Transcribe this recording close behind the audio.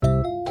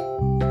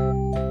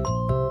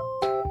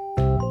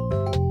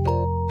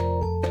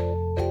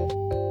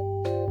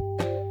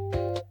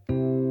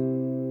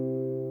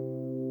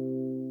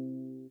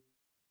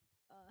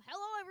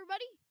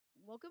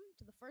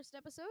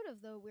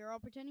of the We're All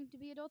Pretending to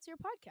Be Adults Here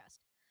podcast.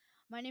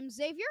 My name's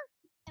Xavier,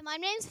 And my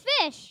name's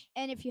Fish.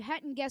 and if you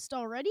hadn't guessed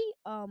already,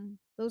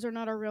 those are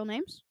not our real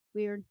names.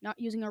 We are not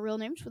using our real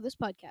names for this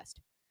podcast.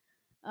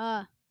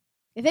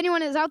 If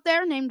anyone is out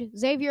there named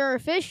Xavier or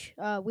Fish,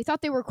 we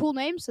thought they were cool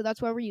names, so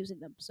that's why we're using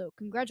them. So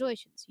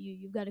congratulations,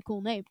 you've got a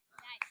cool name.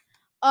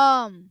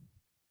 Nice.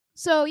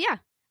 So yeah,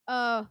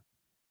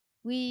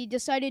 we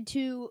decided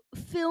to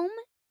film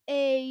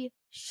a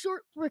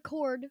short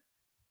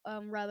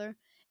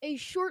a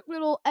short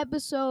little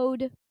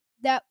episode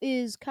that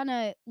is kind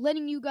of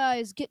letting you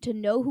guys get to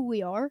know who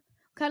we are,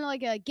 kind of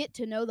like a get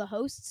to know the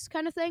hosts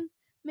kind of thing.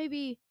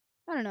 Maybe,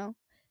 I don't know,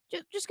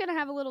 just gonna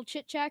have a little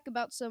chit chat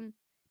about some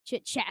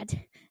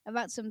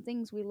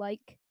things we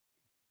like,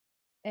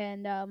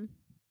 and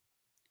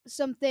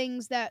some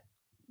things that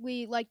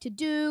we like to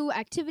do,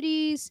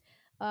 activities,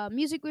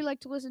 music we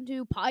like to listen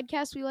to,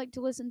 podcasts we like to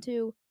listen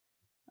to.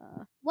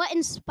 What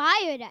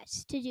inspired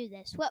us to do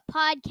this? What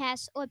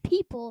podcasts or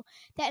people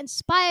that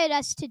inspired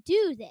us to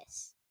do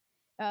this?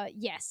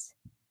 Yes.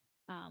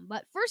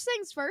 But first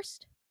things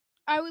first,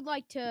 I would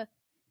like to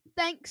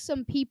thank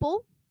some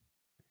people,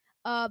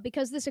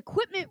 because this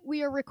equipment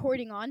we are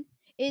recording on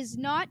was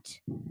not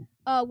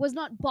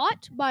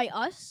bought by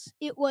us.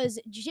 It was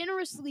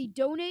generously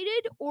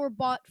donated or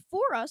bought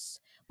for us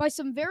by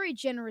some very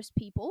generous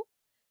people.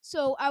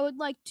 So I would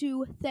like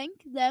to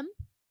thank them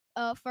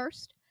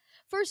first.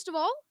 First of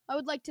all, I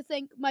would like to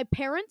thank my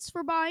parents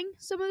for buying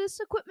some of this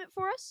equipment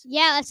for us.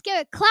 Yeah, let's give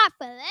a clap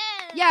for them.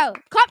 Yeah,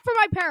 clap for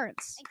my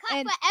parents.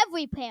 And clap for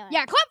every parent.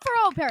 Yeah, clap for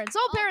all parents.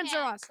 All parents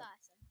are awesome.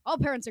 awesome. All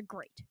parents are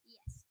great.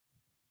 Yes.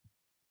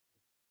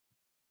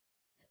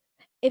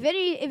 If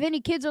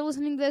any kids are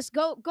listening to this,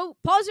 go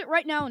pause it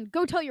right now and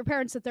go tell your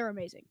parents that they're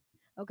amazing.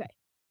 Okay.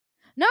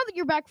 Now that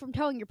you're back from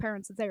telling your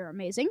parents that they are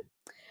amazing,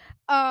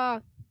 I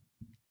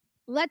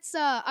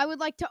would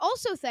like to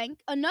also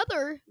thank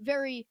another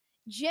very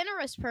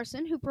generous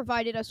person who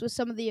provided us with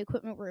some of the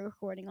equipment we're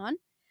recording on.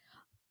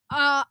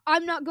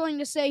 I'm not going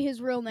to say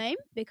his real name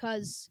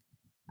because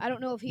I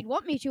don't know if he'd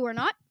want me to or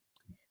not,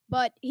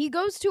 but he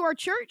goes to our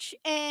church,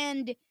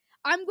 and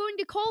I'm going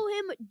to call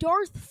him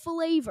Darth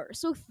Flavor.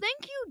 So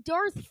thank you,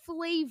 Darth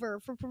Flavor,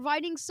 for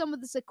providing some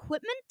of this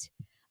equipment.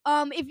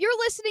 If you're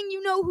listening,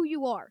 you know who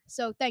you are,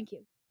 so thank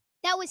you.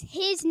 That was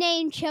his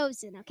name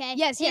chosen, okay?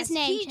 Yes, his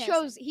name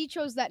he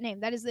chose that name.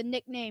 That is the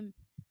nickname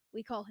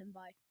we call him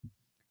by.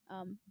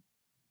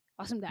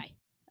 Awesome guy.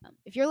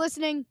 If you're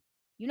listening,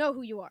 you know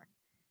who you are.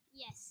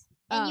 Yes.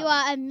 And you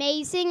are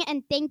amazing,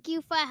 and thank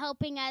you for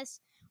helping us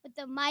with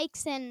the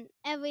mics and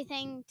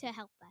everything to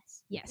help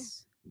us.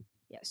 Yes.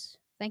 Yes.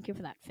 Thank you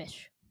for that,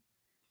 Fish.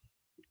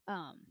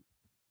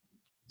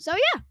 So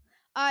yeah,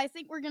 I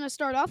think we're going to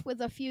start off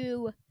with a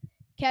few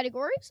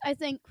categories. I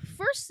think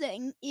first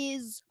thing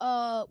is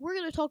we're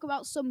going to talk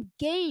about some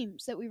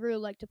games that we really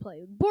like to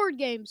play. Board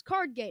games,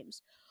 card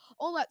games,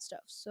 all that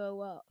stuff.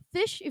 So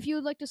Fish, if you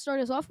would like to start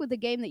us off with a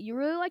game that you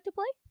really like to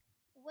play?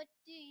 What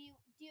do you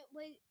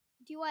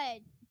want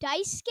a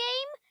dice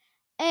game,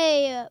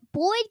 a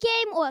board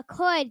game, or a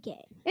card game?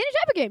 Any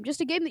type of game,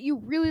 just a game that you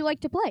really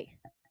like to play.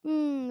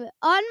 On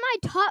my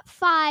top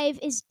 5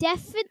 is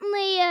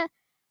definitely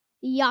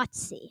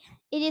Yahtzee.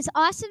 It is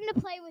awesome to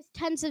play with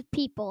tons of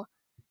people,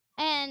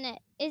 and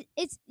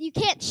it's you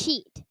can't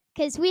cheat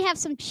because we have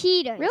some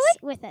cheaters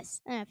with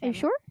us. Are you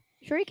sure?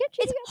 Sure you can't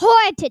cheat? It's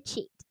hard to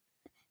cheat.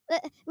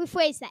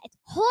 Rephrase that. It's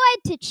hard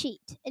to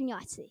cheat in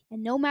Yahtzee.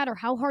 And no matter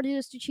how hard it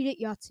is to cheat at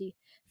Yahtzee,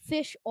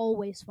 Fish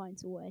always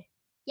finds a way.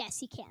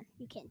 Yes, you can.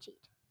 You can cheat.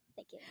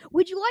 Thank you.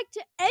 Would you like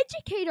to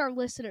educate our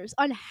listeners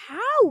on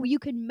how you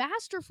can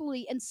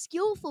masterfully and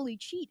skillfully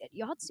cheat at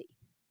Yahtzee?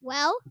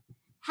 Well,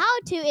 how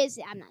to is...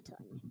 I'm not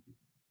telling you.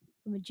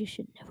 The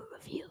magician never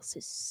reveals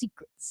his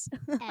secrets.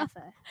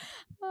 Ever.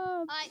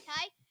 All right,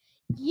 Kai.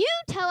 You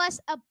tell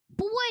us a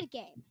board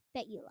game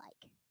that you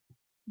like.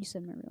 You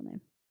said my real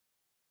name.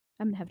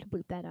 I'm going to have to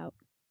bleep that out.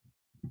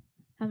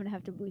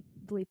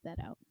 Bleep that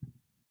out.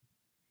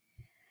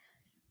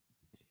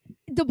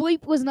 The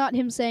bleep was not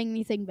him saying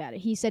anything bad.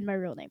 He said my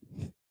real name.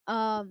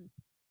 I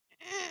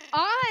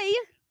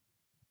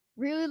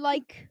really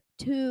like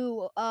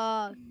to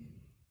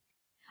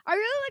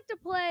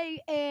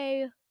play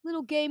a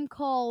little game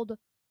called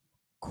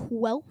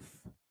Quelf.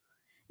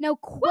 Now,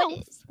 Quelf...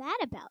 What is that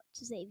about,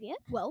 Xavier?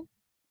 Well,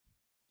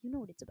 you know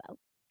what it's about.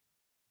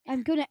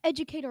 I'm going to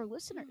educate our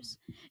listeners.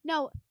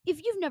 Now,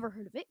 if you've never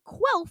heard of it,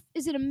 Quelf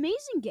is an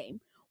amazing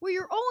game where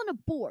you're all on a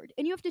board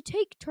and you have to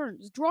take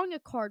turns drawing a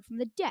card from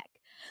the deck.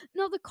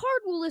 Now, the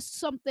card will list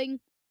something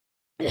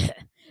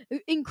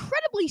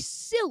incredibly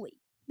silly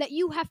that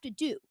you have to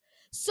do,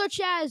 such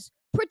as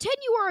pretend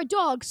you are a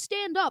dog,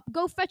 stand up,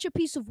 go fetch a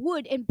piece of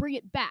wood, and bring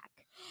it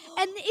back.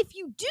 And if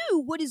you do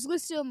what is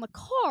listed on the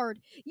card,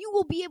 you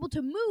will be able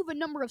to move a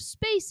number of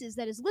spaces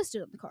that is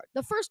listed on the card.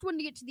 The first one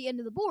to get to the end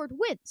of the board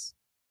wins.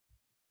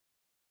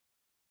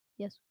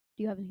 Yes.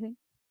 Do you have anything?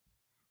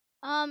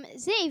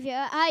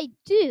 Xavier, I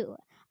do.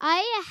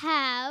 I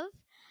have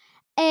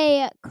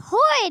a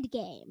card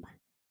game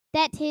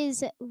that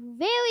is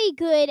very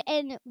good,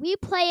 and we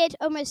play it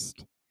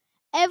almost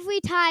every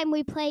time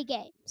we play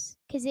games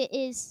because it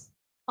is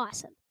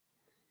awesome.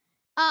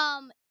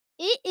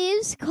 It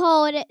is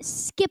called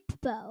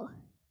Skipbo.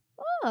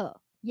 Oh,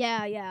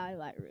 yeah,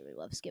 I really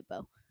love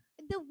Skippo.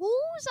 The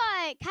rules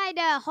are kind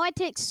of hard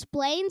to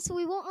explain, so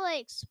we won't really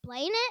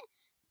explain it.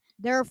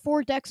 There are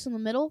 4 decks in the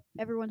middle.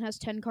 Everyone has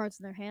 10 cards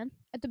in their hand.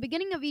 At the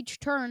beginning of each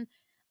turn,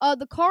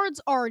 the cards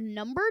are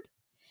numbered,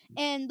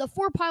 and the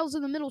 4 piles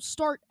in the middle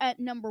start at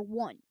number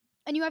 1.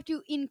 And you have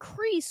to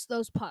increase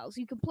those piles.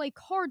 You can play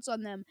cards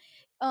on them.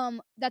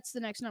 That's the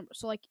next number.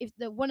 So, like, if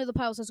the one of the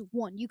piles has a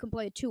 1, you can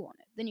play a 2 on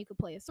it. Then you can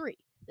play a 3,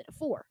 then a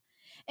 4.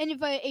 And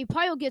if a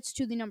pile gets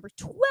to the number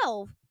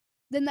 12,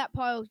 then that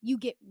pile, you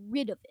get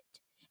rid of it.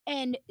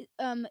 And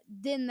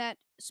then that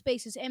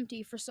space is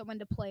empty for someone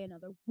to play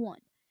another 1.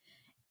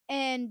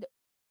 And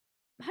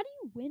how do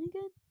you win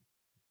again?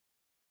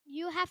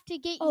 You have to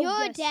get Oh,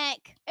 your yes.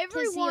 deck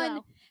Everyone to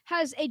 0.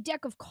 has a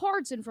deck of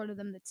cards in front of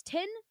them that's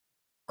 10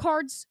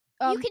 cards.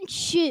 You can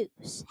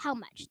choose how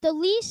much. The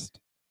least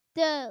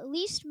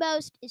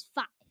most is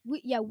 5.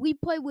 We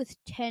play with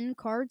 10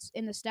 cards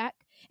in the stack,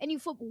 and you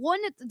flip one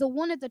at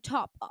the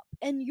top up,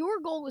 and your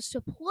goal is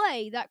to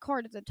play that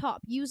card at the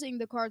top using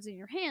the cards in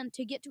your hand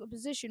to get to a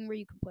position where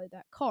you can play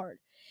that card.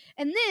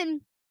 And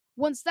then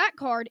once that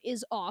card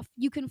is off,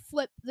 you can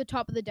flip the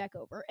top of the deck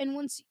over and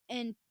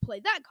play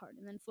that card,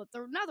 and then flip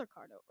another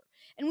card over.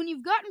 And when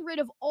you've gotten rid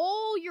of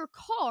all your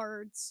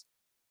cards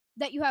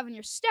that you have in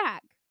your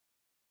stack,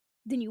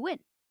 then you win.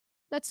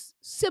 That's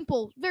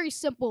simple, very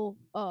simple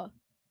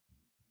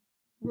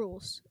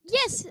rules.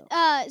 Yes,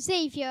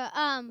 Xavier.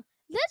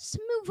 Let's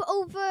move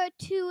over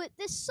to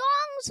the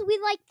songs we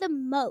like the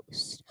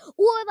most,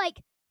 or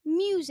like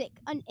music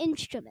on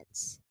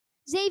instruments.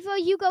 Xavier,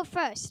 you go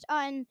first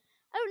on,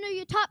 I don't know,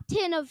 your top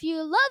 10 of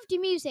your loved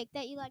music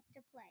that you like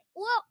to play,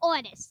 or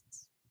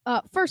artists.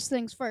 First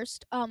things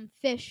first.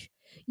 Fish.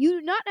 You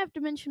do not have to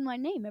mention my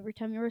name every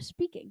time you are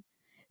speaking.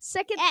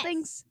 Second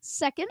things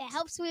second. It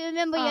helps me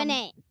remember your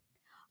name.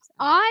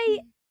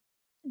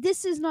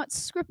 This is not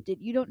scripted.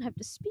 You don't have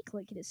to speak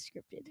like it is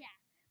scripted. Yeah.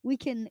 We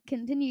can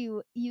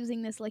continue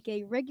using this like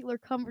a regular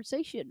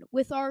conversation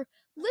with our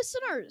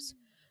listeners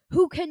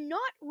who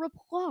cannot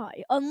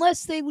reply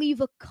unless they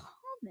leave a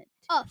comment.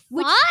 A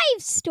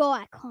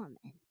 5-star comment.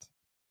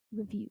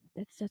 Review.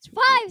 That's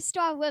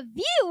 5-star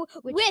review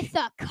with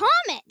a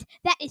comment.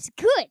 That is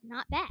good,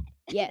 not bad.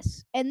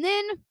 Yes. And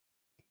then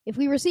if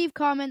we receive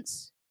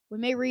comments, we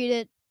may read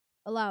it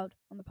aloud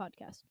on the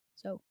podcast.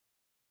 So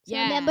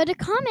remember to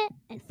comment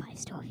and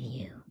 5-star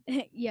review.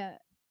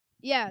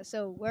 Yeah,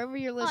 so wherever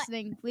you're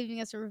listening,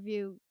 leaving us a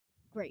review,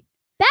 great.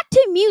 Back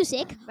to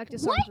music. Back to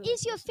what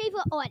is your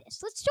favorite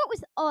artist? Let's start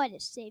with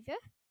artist, Xavier.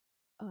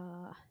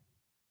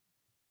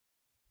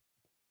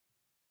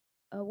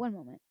 One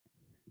moment.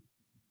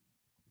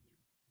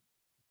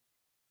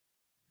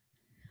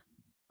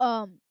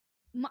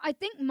 I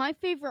think my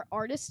favorite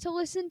artist to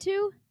listen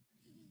to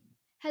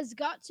has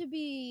got to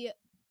be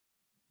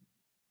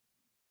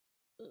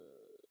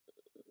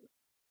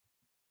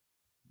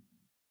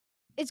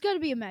it's got to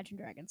be Imagine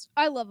Dragons.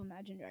 I love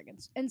Imagine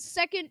Dragons. And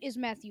second is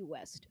Matthew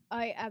West.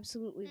 I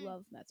absolutely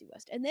love Matthew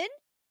West. And then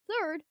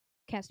third,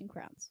 Casting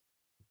Crowns.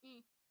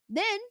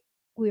 Then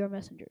We Are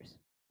Messengers.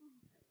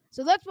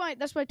 So that's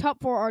my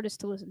top 4 artists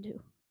to listen to.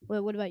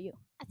 What about you?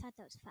 I thought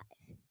that was 5.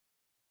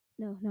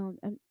 No,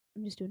 I'm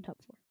just doing top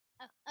 4.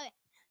 Oh, okay.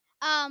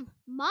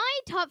 My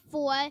top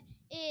 4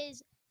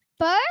 is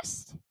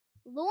first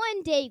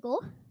Lauren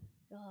Daigle.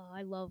 Oh,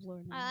 I love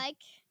Lauren.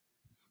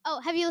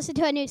 Have you listened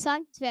to her new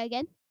song? It's very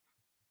good.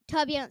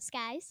 Turbulent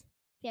Skies.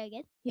 Very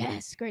good.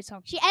 Yes, great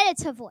song. She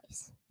edits her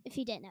voice. If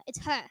you didn't know,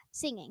 it's her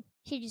singing.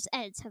 She just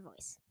edits her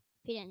voice.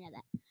 If you didn't know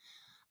that.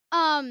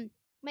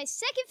 My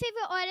second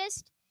favorite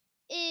artist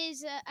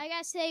is I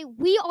gotta say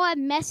We Are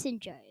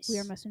Messengers. We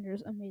Are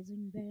Messengers,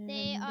 amazing band.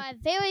 They are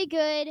very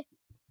good.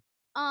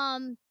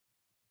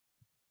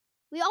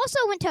 We also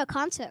went to a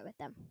concert with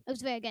them. It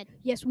was very good.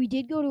 Yes, we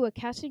did go to a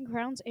Casting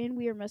Crowns and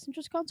We Are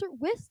Messengers concert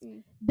with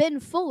Ben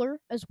Fuller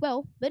as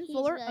well. Ben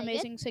Fuller, really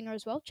amazing singer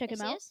as well. Check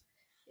him out.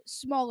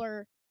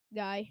 Smaller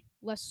guy,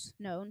 less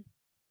known.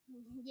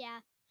 Yeah.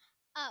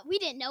 We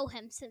didn't know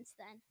him since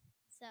then,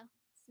 so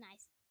it's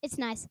nice. It's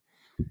nice.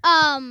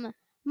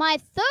 My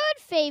third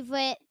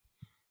favorite,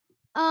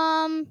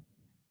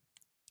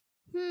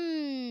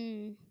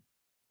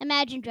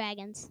 Imagine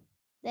Dragons.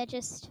 They're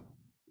just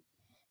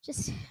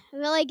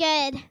really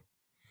good.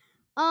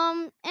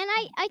 And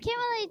I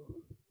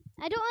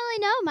don't really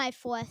know my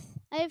fourth.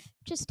 I have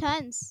just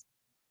tons.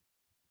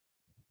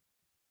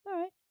 All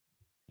right.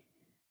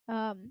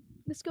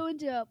 Let's go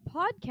into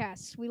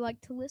podcasts we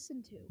like to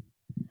listen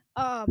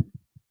to.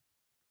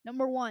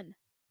 Number 1.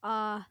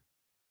 I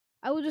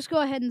will just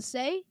go ahead and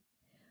say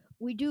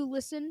we do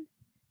listen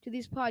to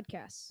these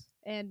podcasts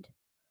and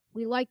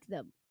we like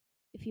them.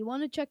 If you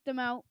want to check them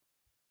out,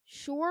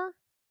 sure.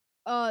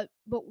 But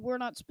we're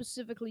not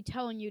specifically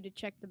telling you to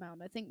check them out.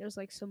 I think there's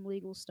like some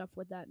legal stuff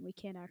with that, and we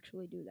can't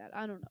actually do that.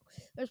 I don't know.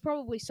 There's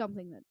probably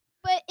something that.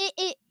 But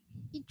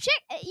you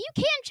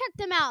can check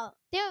them out.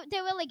 They're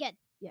really good.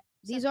 Yeah,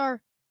 these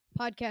are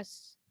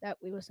podcasts that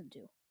we listen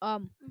to.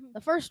 Mhm.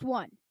 The first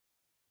one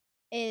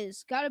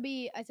is gotta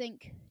be, I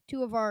think,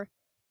 two of our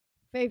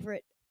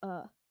favorite.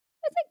 I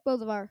think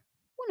both of one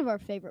of our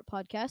favorite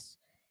podcasts.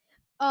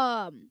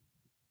 Um,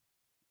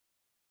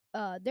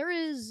 there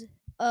is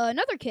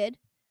another kid.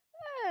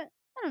 I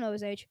don't know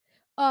his age.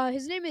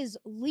 His name is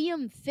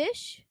Liam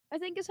Fish, I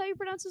think is how you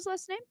pronounce his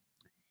last name.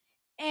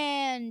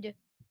 And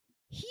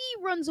he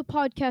runs a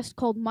podcast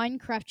called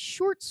Minecraft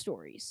Short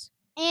Stories.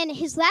 And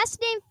his last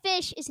name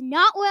Fish is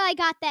not where I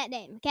got that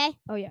name. Okay.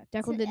 Oh yeah,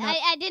 Declan did not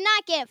I did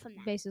not get it from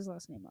that. base his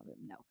last name on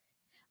him. No,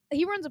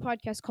 he runs a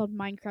podcast called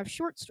Minecraft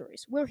Short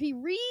Stories, where he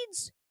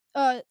reads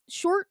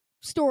short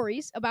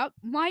stories about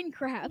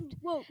Minecraft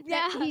Whoa.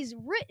 that he's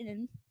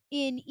written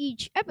in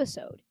each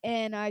episode,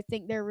 and I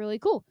think they're really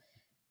cool.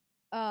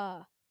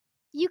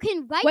 You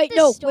can write Wait, the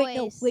no,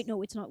 stories. wait,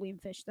 no, it's not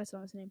Liam Fish. That's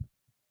not his name.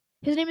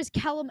 His name is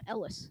Callum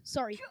Ellis.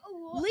 Sorry.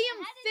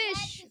 Liam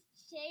Fish.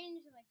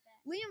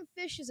 Liam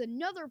Fish is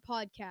another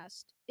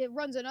podcast. It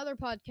runs another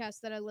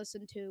podcast that I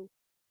listen to.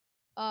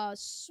 A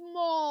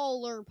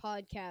smaller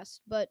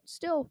podcast, but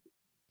still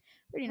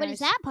pretty nice. What is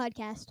that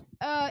podcast?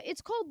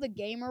 It's called The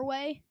Gamer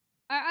Way.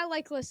 I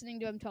like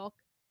listening to him talk.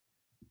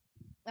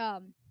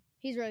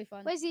 He's really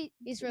fun. What is he?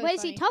 He's really What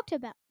does funny. he talk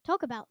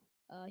about?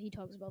 He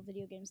talks about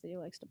video games that he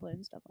likes to play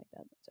and stuff like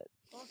that. That's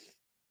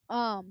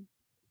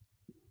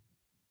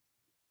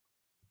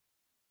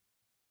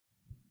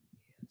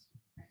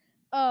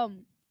it.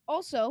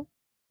 Also,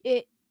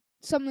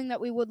 something that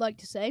we would like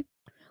to say.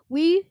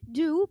 We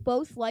do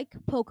both like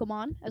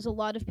Pokemon, as a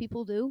lot of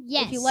people do.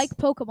 Yes. If you like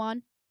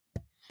Pokemon,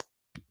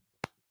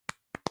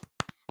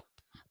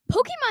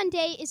 Pokemon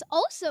Day is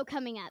also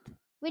coming up,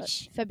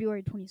 which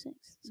February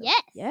 26th. So,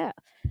 yes, yeah.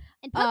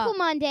 and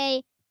Pokemon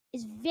Day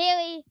is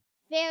very,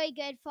 very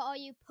good for all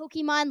you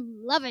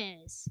Pokemon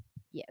lovers.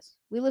 Yes.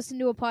 We listen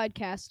to a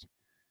podcast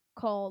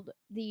called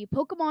the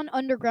Pokemon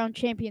Underground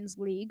Champions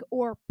League,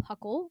 or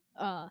Puckle.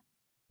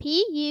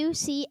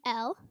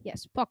 Pucl.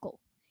 Yes, Puckle.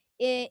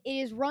 It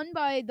is run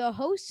by the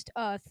host,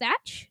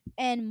 Thatch,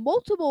 and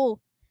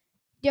multiple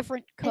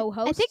different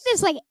co-hosts. I think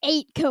there's like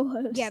 8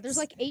 co-hosts. Yeah, there's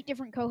like 8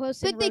 different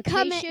co-hosts. But in they rotation.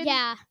 come in,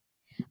 yeah.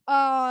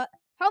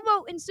 How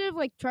about instead of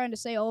like trying to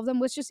say all of them,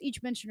 let's just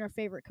each mention our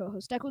favorite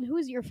co-host. Declan, who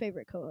is your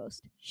favorite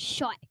co-host?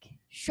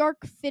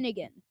 Shark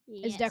Finnegan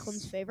is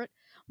Declan's favorite.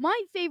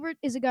 My favorite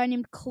is a guy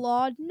named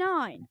Claude9.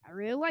 I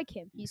really like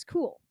him. He's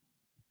cool.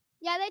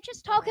 Yeah, they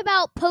just talk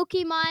about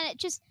Pokemon,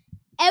 just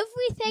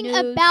everything News.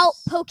 about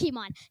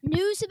Pokemon.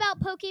 News about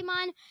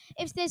Pokemon,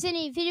 if there's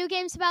any video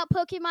games about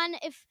Pokemon,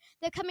 if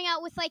they're coming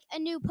out with like a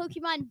new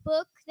Pokemon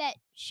book that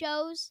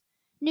shows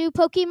new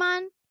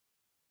Pokemon,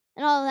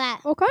 and all of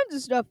that. All kinds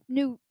of stuff.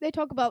 They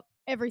talk about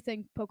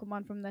everything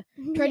Pokemon, from the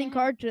trading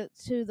card to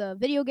the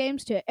video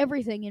games to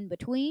everything in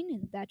between,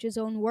 in Thatch's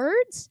own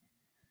words.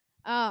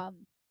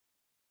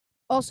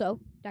 Also,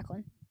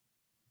 Declan,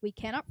 we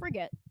cannot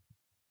forget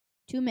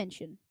to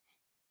mention.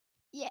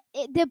 Yeah,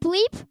 the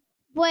bleep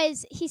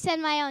was he said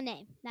my own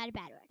name, not a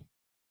bad word.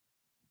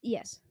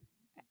 Yes,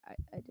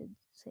 I did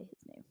say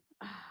his name.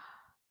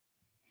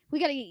 We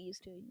gotta get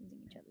used to using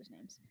each other's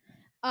names.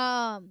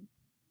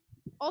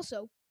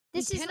 Also,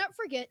 we cannot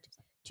forget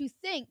to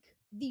thank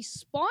the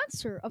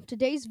sponsor of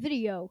today's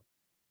video.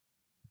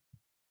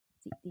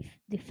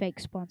 The fake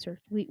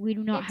sponsor. We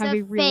do not have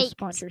a real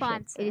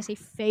sponsorship. It is a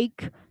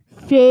fake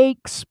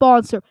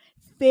sponsor.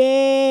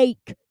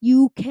 Fake.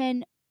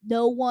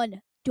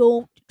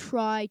 Don't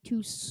try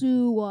to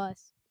sue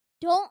us.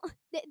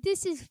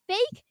 This is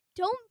fake.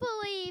 Don't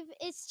believe.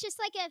 It's just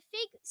like a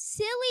fake,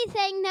 silly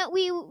thing that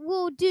we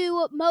will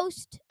do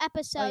most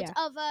episodes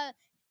of a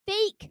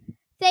fake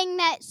thing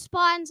that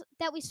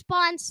we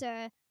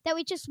sponsor that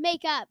we just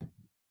make up.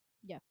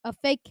 Yeah, a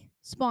fake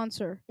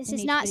sponsor. This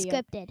is not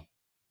scripted.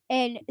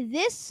 And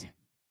this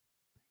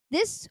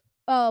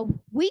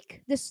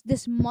week,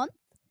 this month,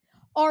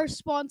 our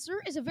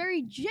sponsor is a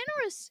very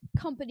generous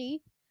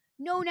company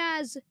known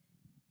as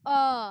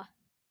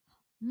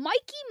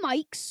Mikey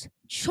Mike's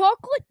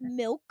Chocolate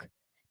Milk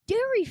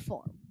Dairy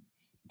Farm.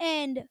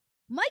 And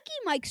Mikey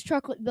Mike's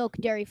Chocolate Milk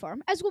Dairy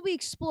Farm, as will be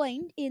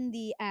explained in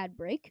the ad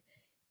break,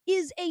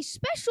 is a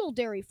special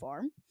dairy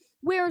farm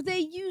where they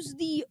use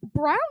the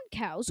brown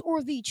cows,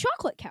 or the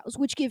chocolate cows,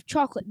 which give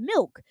chocolate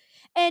milk,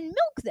 and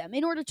milk them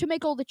in order to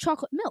make all the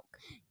chocolate milk.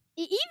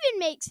 It even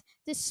makes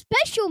the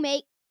special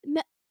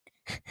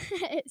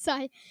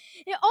sorry.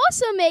 It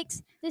also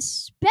makes the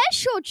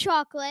special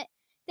chocolate,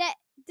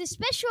 the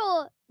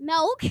special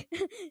milk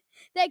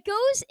that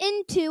goes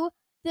into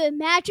the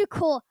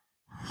magical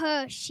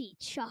Hershey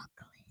chocolate.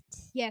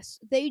 Yes,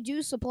 they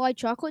do supply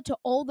chocolate to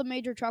all the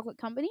major chocolate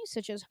companies,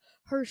 such as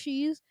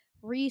Hershey's,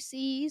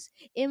 Reese's,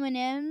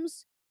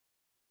 M&M's.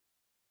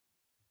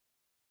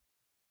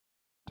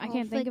 I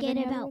can't think of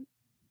any about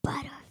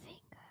other.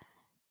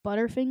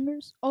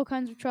 Butterfingers, all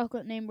kinds of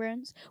chocolate name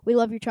brands. We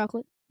love your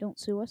chocolate. Don't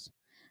sue us.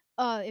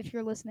 If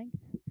you're listening.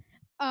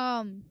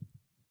 And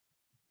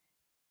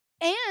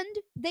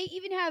they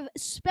even have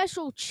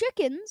special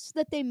chickens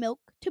that they milk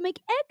to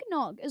make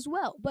eggnog as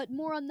well. But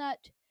more on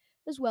that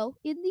as well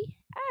in the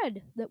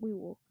ad that we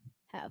will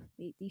have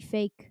the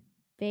fake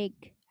ad.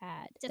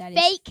 It's a That is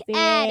fake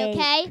ad,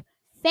 okay?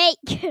 Fake.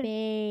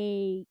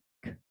 Fake.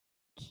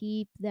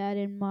 Keep that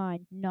in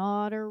mind.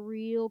 Not a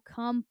real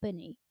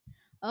company.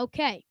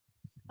 Okay.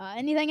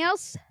 Anything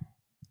else?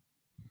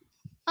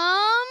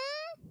 No.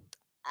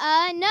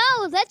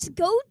 Let's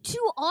go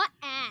to our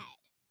ad.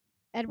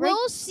 Ad break?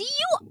 We'll see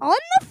you on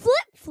the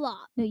flip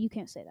flop. No, you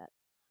can't say that.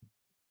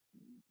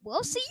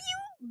 We'll see you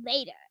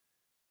later.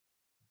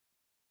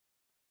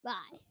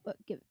 Bye.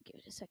 Give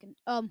it a second.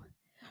 Bye.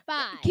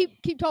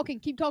 Keep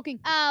talking.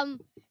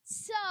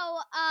 So,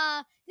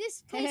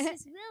 this place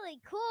is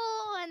really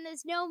cool, and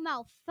there's no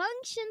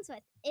malfunctions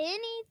with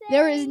anything.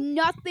 There is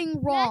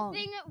nothing wrong.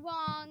 Nothing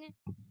wrong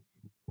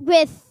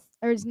with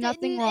There's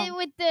nothing wrong.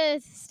 with the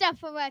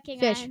stuff we're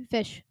working on.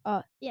 Fish.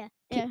 Yeah.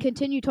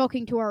 Continue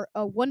talking to our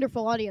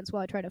wonderful audience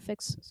while I try to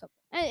fix something.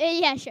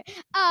 Yeah, sure.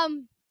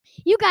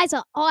 You guys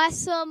are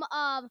awesome.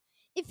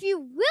 If you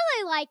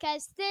really like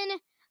us, then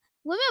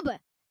remember,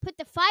 put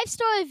the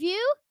 5-star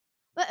review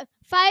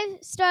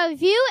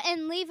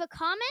and leave a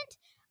comment.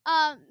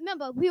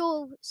 Remember, we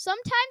will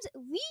sometimes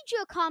read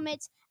your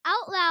comments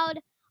out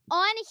loud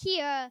on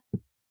here.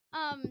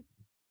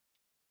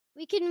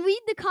 We can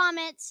read the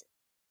comments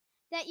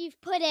that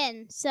you've put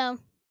in. So,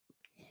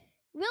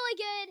 really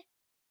good.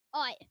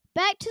 All right,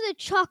 back to the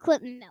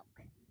chocolate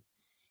milk.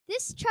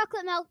 This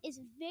chocolate milk is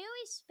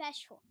very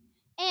special,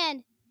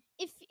 and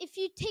if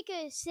you take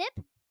a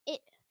sip,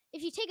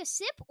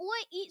 or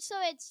eat some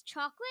of its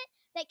chocolate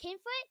that came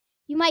from it,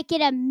 you might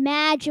get a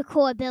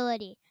magical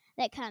ability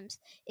that comes.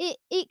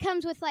 It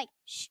comes with like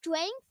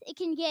strength. It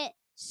can get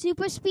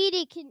super speed.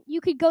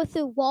 You could go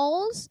through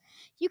walls.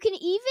 You can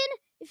even,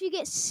 if you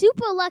get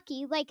super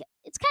lucky, like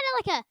it's kind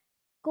of like a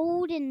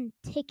golden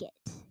ticket,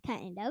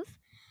 kind of.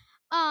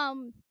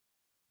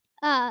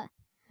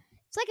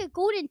 It's like a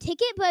golden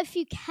ticket, but if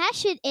you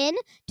cash it in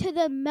to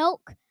the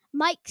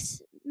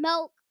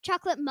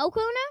chocolate milk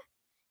owner,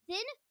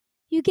 then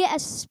you get a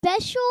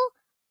special,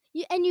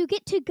 you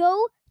get to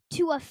go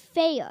to a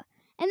fair.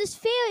 And this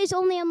fair is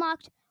only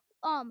unlocked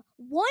 1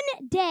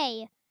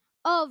 day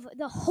of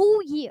the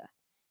whole year.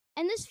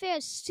 And this fair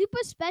is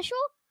super special,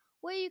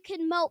 where you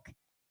can milk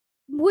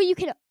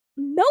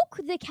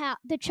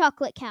the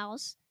chocolate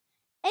cows,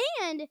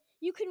 and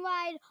you can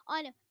ride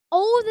on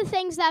all the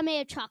things that are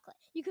made of chocolate.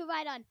 You can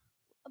ride on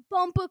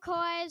bumper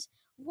cars,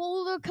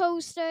 roller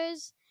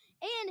coasters,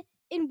 and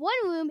in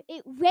one room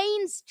it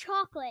rains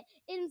chocolate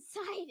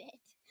inside it.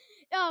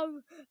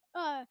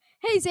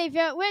 Hey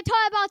Xavier, we're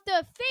talking about the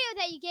fair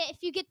that you get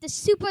if you get the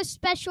super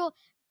special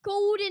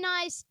golden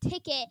eyes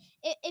ticket.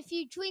 If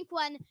you drink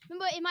one,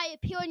 remember it might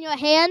appear in your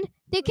hand.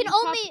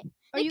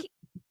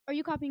 Are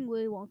you copying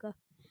Willy Wonka?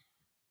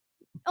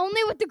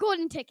 Only with the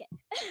golden ticket.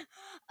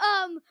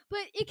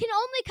 But it can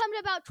only come to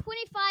about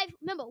 25.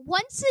 Remember,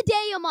 once a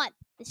day a month.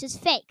 This is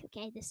fake,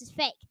 okay? This is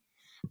fake.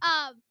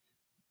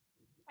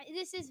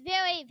 This is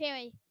very,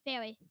 very,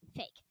 very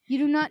fake. You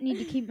do not need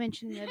to keep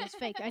mentioning that it's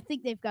fake. I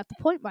think they've got the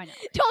point by now.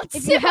 Don't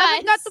If sue you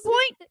haven't got us. the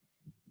point,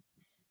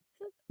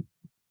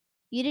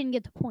 you didn't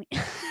get the point.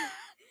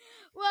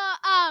 Well,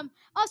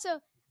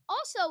 also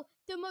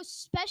the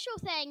most special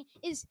thing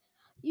is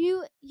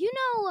you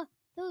know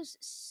those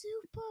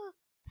super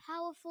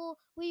powerful,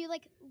 where you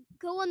like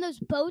go on those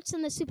boats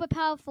in the super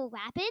powerful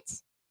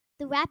rapids.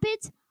 The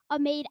rapids are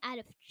made out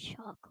of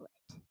chocolate,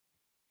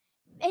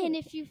 and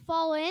if you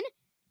fall in,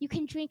 you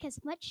can drink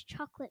as much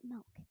chocolate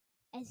milk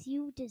as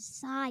you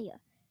desire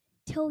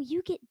till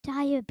you get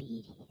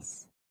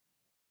diabetes.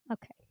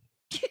 Okay.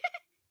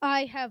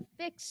 I have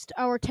fixed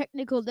our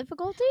technical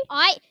difficulty.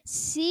 I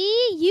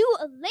see you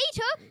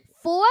later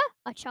for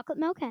a chocolate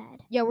milk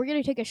ad. Yeah, we're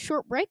gonna take a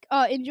short break.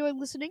 Enjoy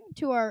listening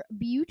to our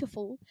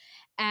beautiful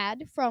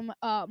ad from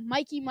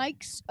Mikey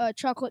Mike's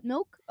Chocolate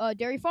Milk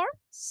Dairy Farm.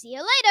 See you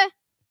later.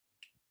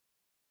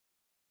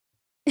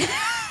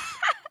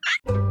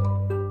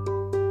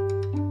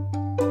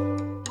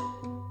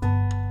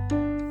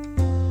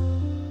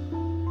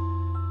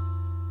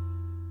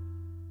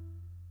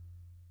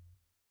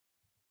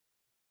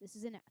 This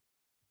is an ad.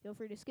 Feel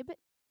free to skip it.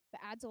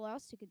 But ads allow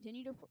us to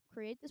continue to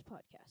create this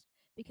podcast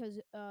because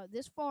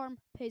this farm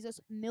pays us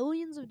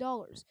millions of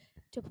dollars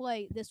to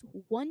play this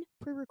one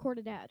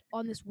pre-recorded ad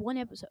on this one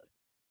episode.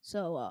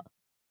 So,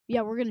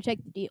 yeah, we're going to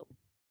take the deal.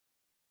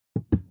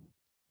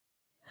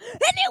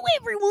 Hello,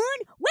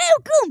 everyone.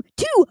 Welcome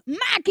to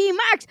Mikey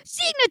Mike's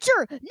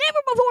signature,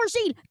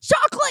 never-before-seen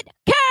chocolate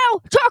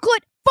cow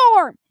chocolate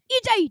farm.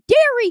 It's a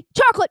dairy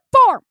chocolate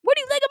farm. What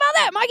do you think about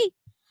that, Mikey?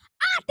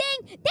 I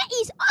think that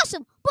is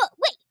awesome. But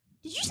wait,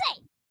 did you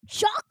say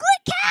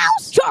chocolate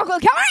cows?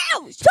 Chocolate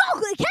cows!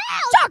 Chocolate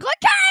cows? Chocolate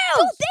cows!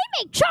 Don't they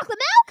make chocolate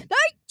milk?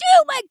 They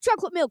do make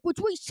chocolate milk, which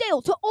we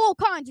sell to all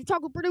kinds of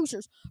chocolate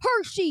producers.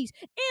 Hershey's,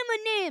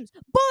 M&M's,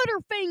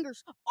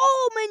 Butterfingers,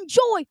 Almond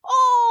Joy,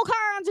 all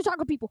kinds of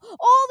chocolate people.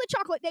 All the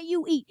chocolate that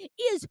you eat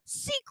is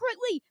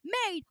secretly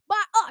made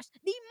by us,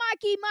 the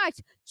Mikey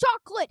Mike's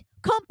Chocolate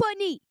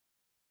Company.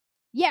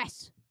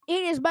 Yes,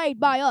 It is made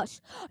by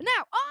us.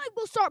 Now, I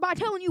will start by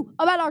telling you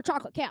about our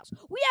chocolate cows.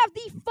 We have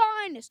the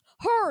finest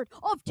herd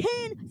of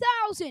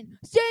 10,000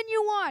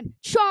 genuine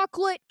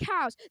chocolate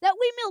cows that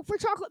we milk for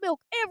chocolate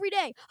milk every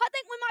day. I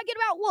think we might get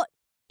about,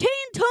 10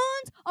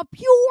 tons of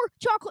pure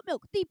chocolate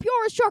milk, the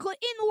purest chocolate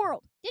in the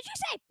world. Did you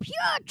say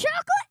pure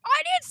chocolate?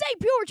 I did say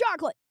pure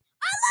chocolate.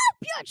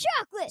 Pure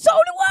chocolate. So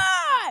do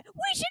I.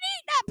 We should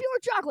eat that pure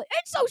chocolate,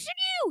 and so should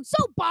you.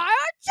 So buy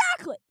our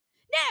chocolate.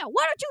 Now,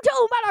 why don't you tell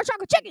them about our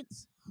chocolate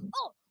chickens?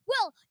 Oh,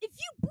 well, if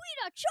you breed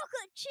our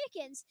chocolate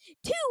chickens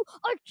to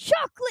our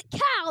chocolate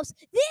cows,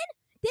 then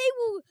they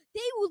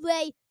will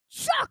lay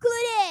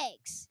chocolate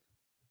eggs.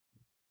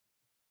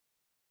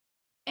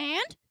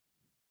 And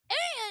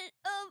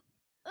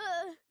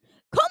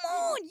come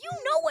on, you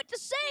know what to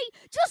say.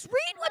 Just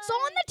read what's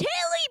on the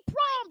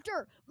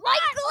teleprompter. My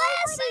Right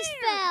glasses over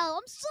there.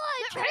 fell. I'm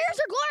sorry. Here's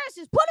your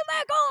glasses. Put them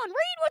back on.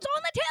 Read what's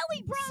on the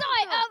teleprompter.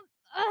 Sorry.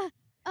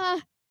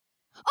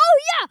 Oh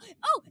yeah.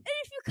 Oh, and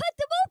if you cut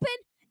them open,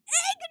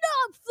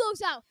 eggnog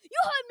flows out. You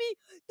heard me.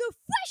 The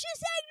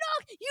freshest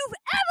eggnog you've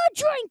ever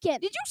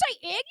drinking. Did you say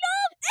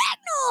eggnog?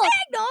 Eggnog.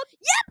 Eggnog?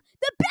 Yep,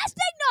 the best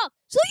eggnog.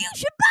 So you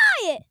should buy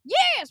it.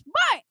 Yes,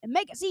 buy it and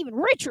make us even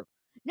richer.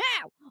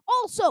 Now,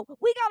 also,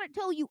 we gotta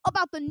tell you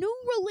about the new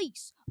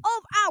release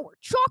of our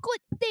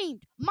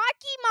chocolate-themed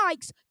Mikey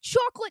Mike's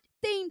chocolate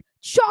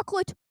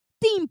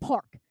theme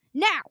park.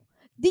 Now,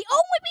 the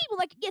only people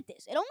that can get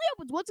this, it only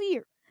opens once a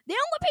year. The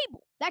only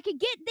people that can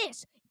get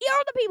this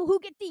are the people who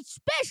get the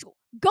special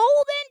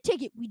golden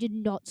ticket. We did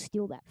not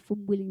steal that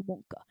from Willy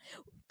Wonka.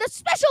 The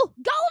special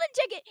golden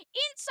ticket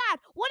inside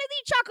one of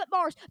the chocolate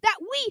bars that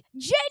we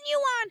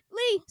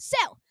genuinely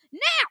sell.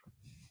 Now,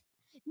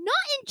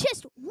 Not in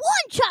just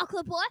one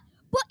chocolate bar,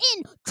 but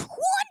in 25.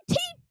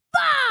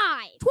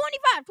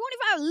 25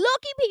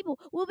 lucky people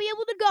will be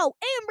able to go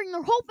and bring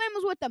their whole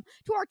families with them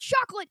to our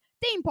chocolate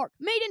theme park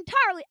made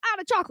entirely out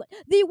of chocolate.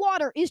 The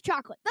water is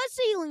chocolate. The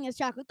ceiling is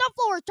chocolate. The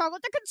floor is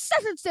chocolate. The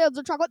concession stands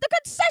are chocolate. The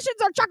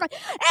concessions are chocolate.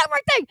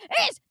 Everything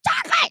is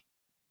chocolate.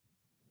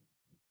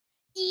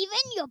 Even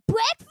your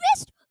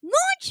breakfast,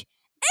 lunch,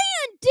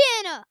 and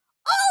dinner.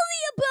 All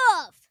the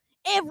above.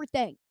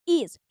 Everything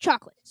is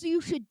chocolate. So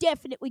you should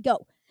definitely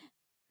go.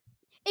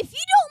 If you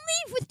don't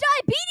leave with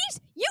diabetes,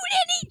 you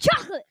didn't eat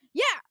chocolate.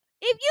 Yeah.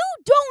 If you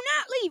do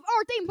not leave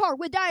our theme park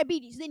with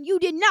diabetes, then you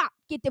did not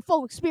get the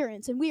full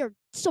experience, and we are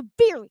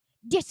severely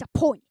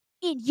disappointed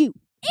in you.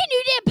 And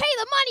you didn't pay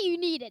the money you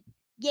needed.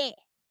 Yeah.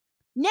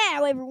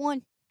 Now,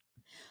 everyone,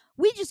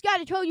 we just got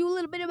to tell you a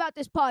little bit about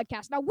this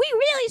podcast. Now, we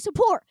really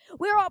support.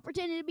 We're all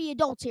pretending to be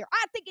adults here.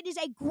 I think it is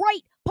a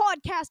great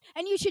podcast,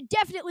 and you should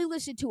definitely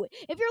listen to it.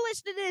 If you're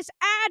listening to this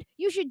ad,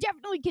 you should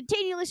definitely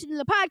continue listening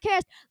to the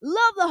podcast.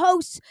 Love the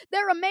hosts.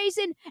 They're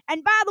amazing.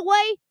 And by the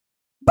way,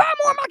 buy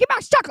more Monkey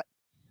Box chocolate.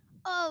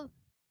 And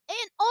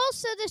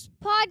also this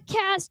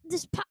podcast,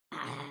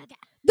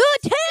 The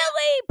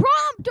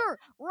teleprompter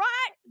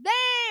right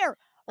there.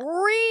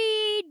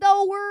 Read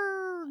the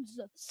words.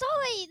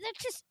 sorry,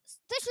 that's just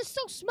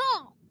so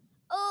small.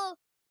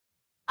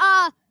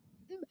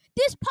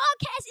 This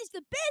podcast is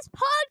the best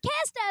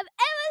podcast I've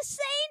ever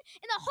seen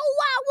in the whole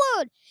wide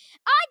world.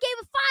 I gave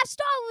a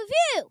 5-star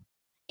review.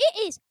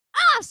 It is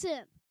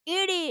awesome.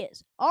 It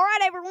is. All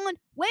right, everyone.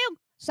 Well,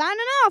 signing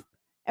off.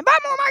 And buy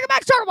more Monkey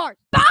Box chocolate bars.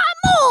 Buy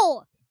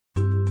more.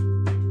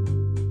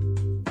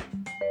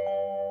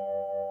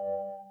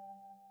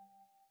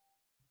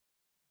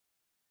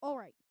 All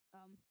right.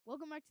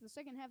 Welcome back to the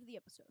second half of the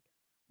episode.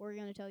 We're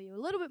going to tell you a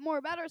little bit more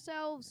about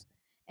ourselves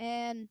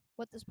and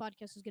what this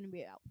podcast is going to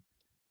be about.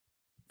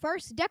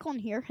 First, Declan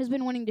here has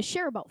been wanting to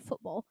share about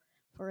football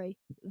for a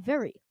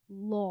very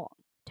long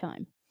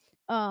time.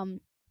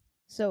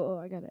 So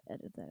I gotta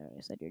edit that out.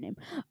 I said your name.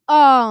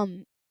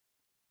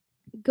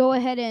 Go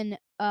ahead and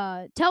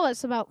tell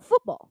us about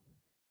football.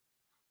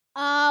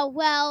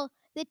 Well,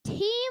 the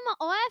team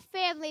our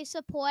family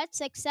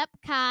supports,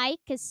 except Kai,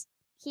 because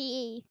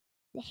he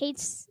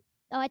hates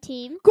our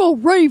team. Go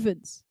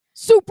Ravens!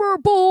 Super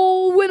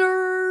Bowl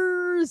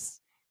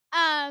winners!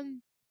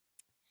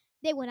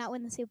 They will not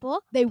win the Super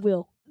Bowl, They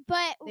will.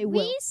 but They we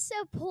will.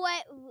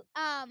 support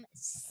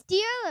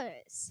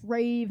Steelers.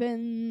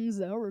 Ravens,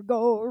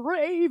 go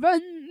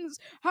Ravens!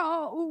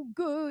 How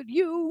good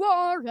you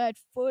are at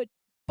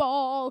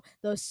football!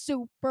 The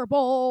Super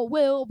Bowl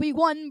will be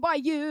won by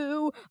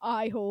you.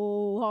 I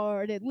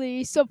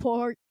wholeheartedly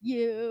support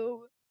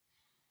you.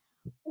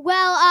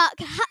 Well,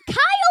 Kai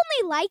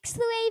only likes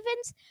the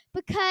Ravens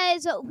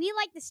because we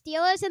like the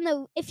Steelers,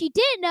 and if you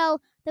didn't know,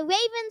 the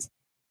Ravens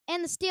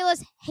and the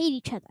Steelers hate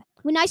each other.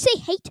 When I say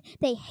hate,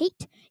 they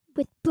hate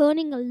with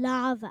burning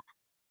lava.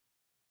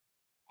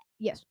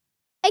 Yes.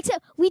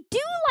 Except we do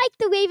like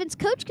the Ravens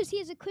coach because he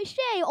is a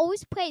Christian and he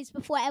always prays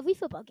before every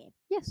football game.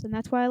 Yes, and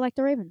that's why I like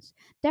the Ravens.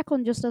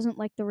 Declan just doesn't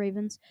like the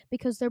Ravens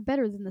because they're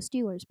better than the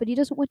Steelers, but he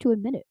doesn't want to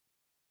admit it.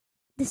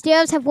 The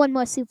Steelers have won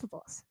more Super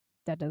Bowls.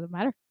 That doesn't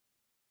matter.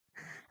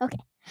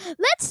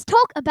 Let's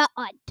talk about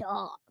our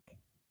dog.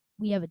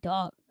 We have a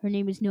dog. Her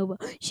name is Nova.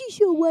 She's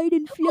so white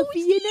and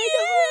fluffy, and I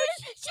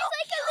love her. She's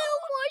like a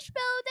little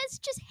marshmallow that's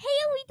just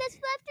hairy that's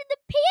left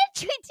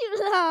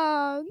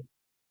long.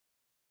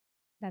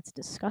 That's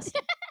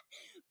disgusting.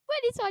 But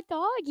it's our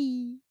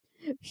doggy.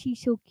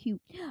 She's so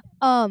cute.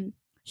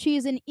 She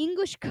is an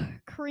English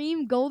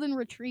cream golden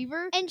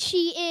retriever. And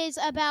she is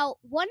about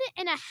 1.5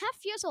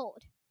 years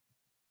old.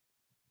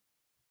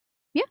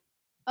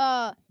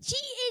 She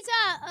is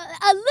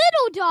a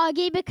little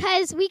doggy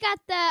because we got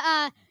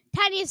the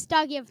tiniest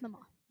doggy of them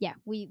all. Yeah,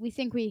 we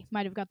think we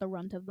might have got the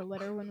runt of the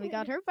litter when we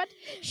got her, but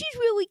she's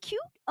really cute.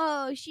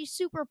 She's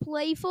super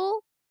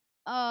playful.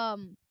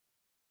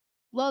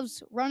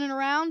 Loves running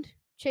around,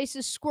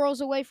 chases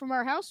squirrels away from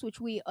our house, which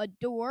we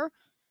adore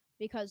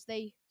because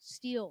they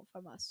steal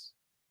from us.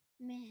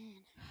 Man,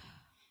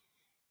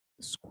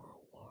 The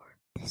squirrel war.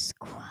 the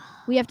squirrel.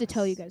 We have to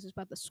tell you guys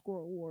about the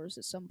squirrel wars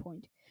at some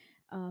point.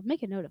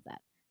 Make a note of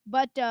that.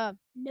 But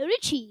Note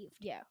achieved.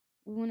 yeah,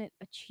 we want it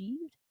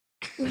achieved.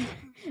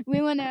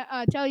 We want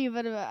to tell you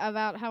a bit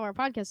about how our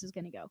podcast is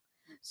going to go.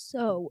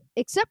 So,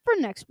 except for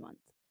next month,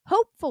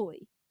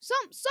 hopefully,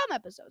 some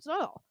episodes,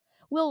 not all,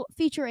 will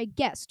feature a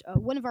guest,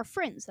 one of our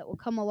friends that will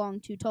come along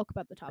to talk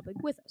about the topic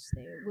with us.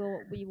 They will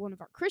be one of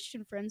our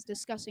Christian friends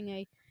discussing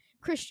a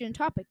Christian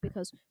topic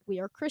because we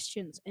are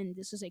Christians and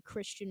this is a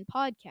Christian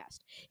podcast.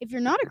 If you're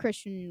not a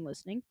Christian and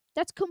listening,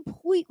 that's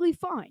completely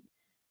fine.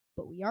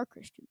 But we are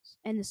Christians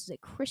and this is a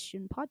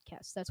Christian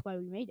podcast. That's why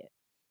we made it.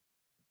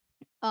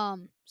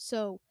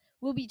 So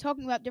we'll be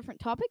talking about different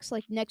topics.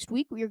 Like next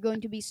week, we are going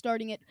to be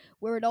starting it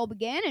where it all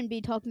began and be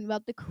talking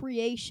about the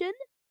creation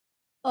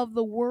of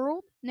the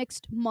world.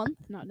 Next month,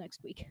 not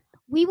next week.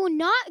 We will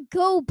not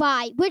go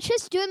by. We're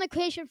just doing the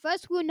creation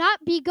first. We will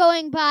not be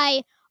going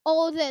by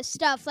all the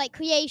stuff like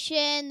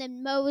creation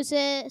and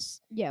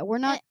Moses. Yeah, we're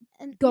not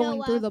And going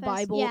Noah through the first.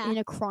 Bible Yeah. in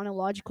a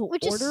chronological We're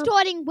just order.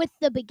 starting with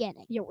the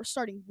beginning. Yeah, we're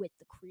starting with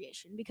the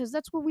creation because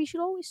that's where we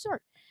should always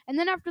start. And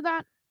then after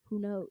that, who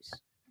knows?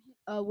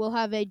 We'll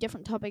have a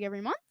different topic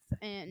every month,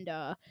 and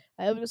I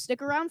hope you'll stick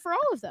around for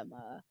all of them.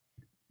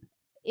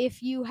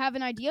 If you have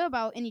an idea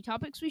about any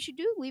topics we should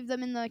do, leave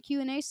them in the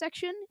Q&A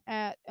section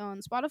on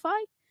Spotify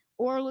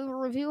or leave a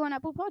review on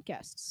Apple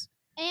Podcasts.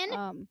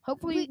 And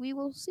Hopefully we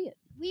will see it.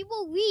 we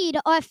will read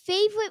our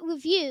favorite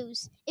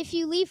reviews if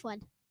you leave one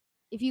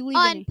If you leave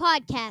on any,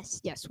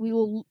 podcast. yes, we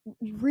will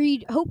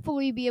read.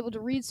 Hopefully, be able to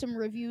read some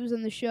reviews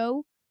on the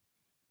show,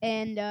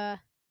 and yeah.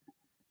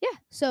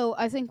 So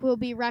I think we'll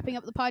be wrapping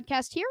up the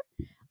podcast here.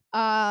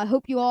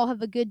 Hope you all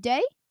have a good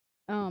day.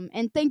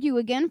 And thank you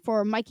again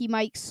for Mikey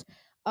Mike's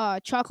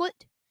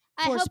chocolate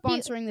I for hope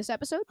sponsoring this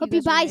episode. Hope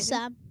you guys are buy amazing.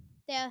 some.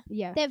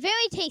 Yeah, They're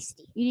very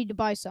tasty. you need to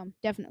buy some,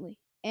 definitely.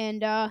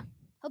 And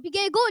Hope you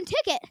get a golden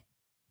ticket.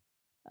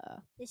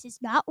 This is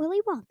not Willy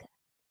Wonka.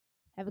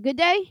 have a good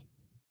day,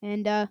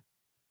 and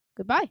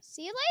goodbye.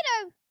 See you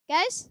later,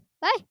 guys.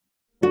 Bye.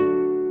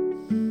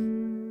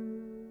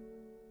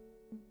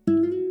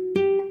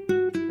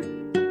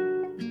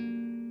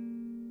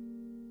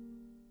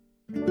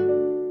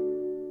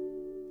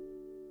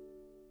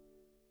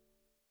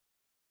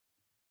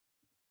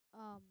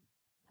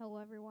 Hello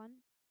everyone.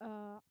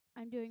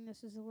 I'm doing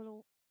this as a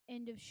little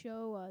end of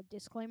show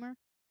disclaimer.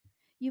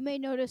 You may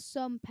notice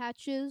some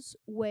patches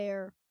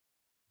where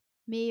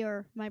me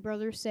or my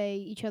brother say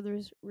each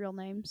other's real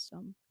names,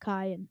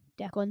 Kai and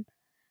Declan.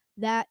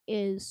 That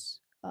is,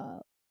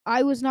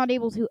 I was not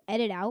able to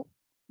edit out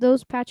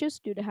those patches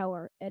due to how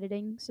our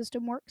editing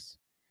system works.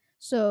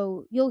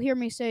 So you'll hear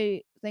me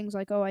say things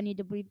like, "Oh, I need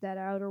to bleep that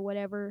out" or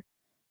whatever.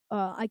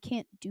 I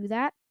can't do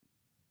that.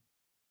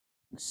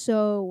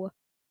 So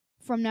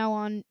from now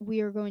on,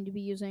 we are going to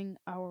be using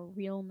our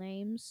real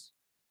names,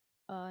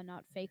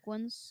 not fake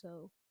ones.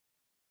 So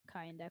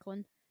Kai and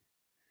Declan.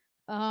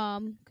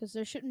 Because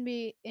there shouldn't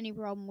be any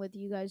problem with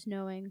you guys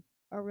knowing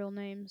our real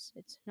names.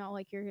 It's not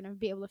like you're gonna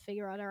be able to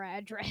figure out our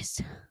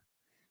address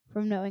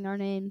from knowing our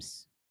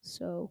names.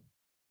 So,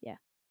 yeah.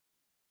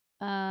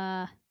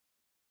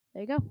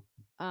 There you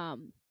go.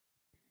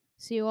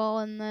 See you all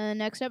in the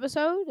next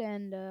episode,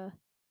 and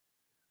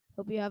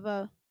hope you have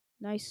a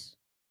nice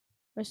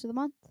rest of the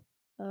month.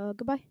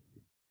 Goodbye.